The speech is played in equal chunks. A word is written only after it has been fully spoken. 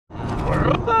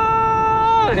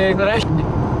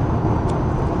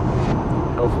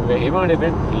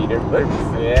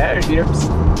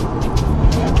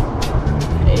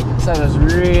Some of those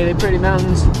really pretty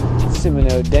mountains.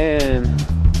 Semino Dam.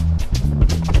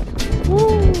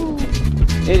 Woo!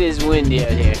 It is windy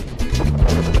out here.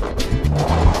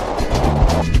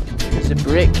 There's a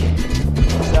brick.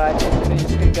 So I'm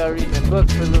just gonna go read my book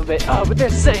for a little bit. Oh, but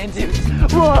there's sand dunes.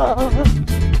 Whoa!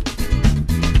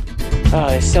 Oh,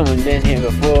 there's someone been here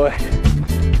before.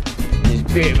 There's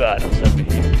beer bottles over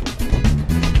here.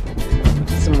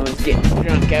 Someone's getting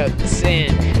drunk out in the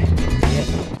sand. Yeah.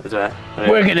 What's that?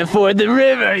 We're gonna ford the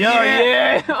river. Yeah. Oh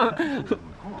yeah!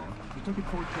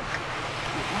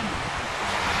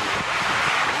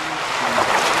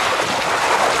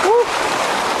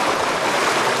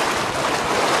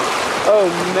 Oh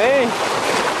man!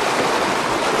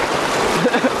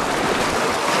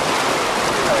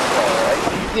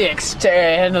 The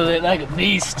exterior handled it like a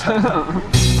beast.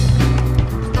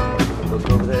 Look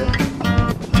over there.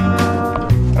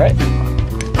 Alright.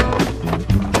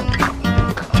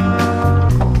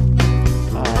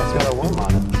 Oh, it's got a worm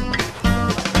on it.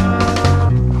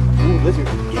 Ooh, lizard.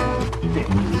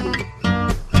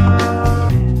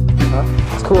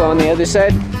 It's cool on the other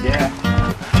side. Yeah.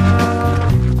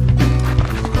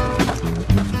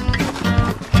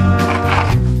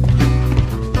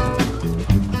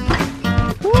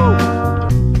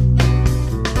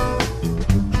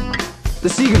 The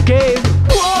secret cave.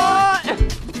 What?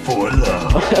 For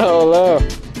love. Oh, hello.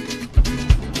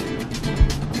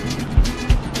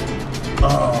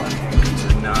 Oh, here comes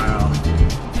the gnarl.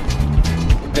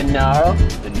 The gnarl?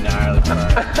 The gnarly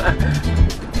part.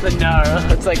 The gnarl.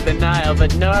 It's like the Nile,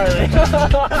 but gnarly.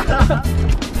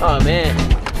 Oh man,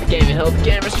 I can't even hold the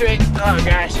camera straight. Oh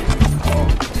gosh.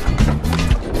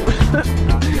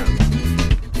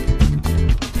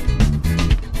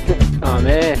 Oh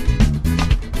man.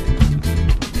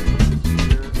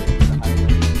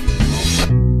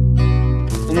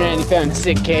 And then he found a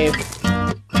sick cave.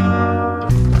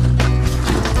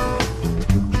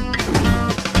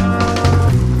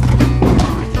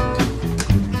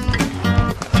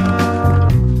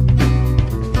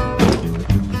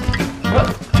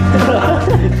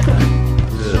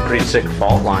 This is a pretty sick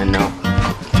fault line now.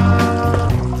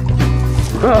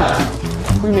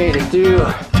 We made it through.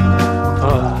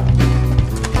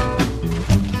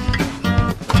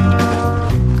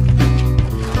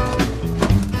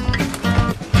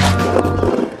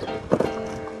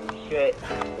 Okay.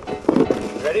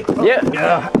 Ready? Yeah.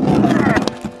 Yeah.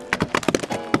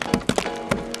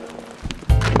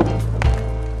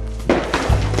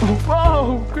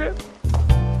 Whoa, grip.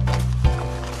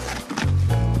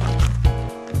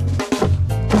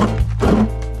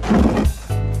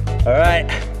 All right.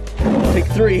 Take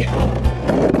 3.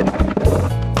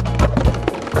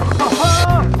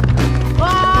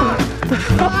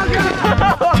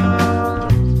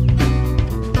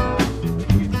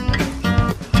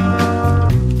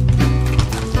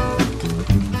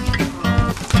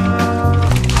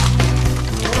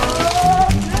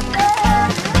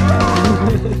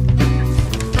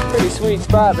 Pretty sweet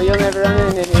spot, but you'll never run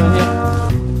into anyone here.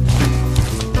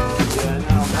 Yeah,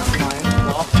 no, that's mine.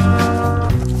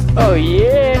 Oh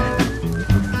yeah!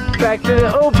 Back to the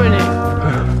opening!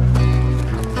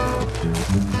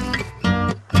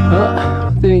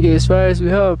 Didn't get as far as we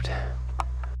hoped.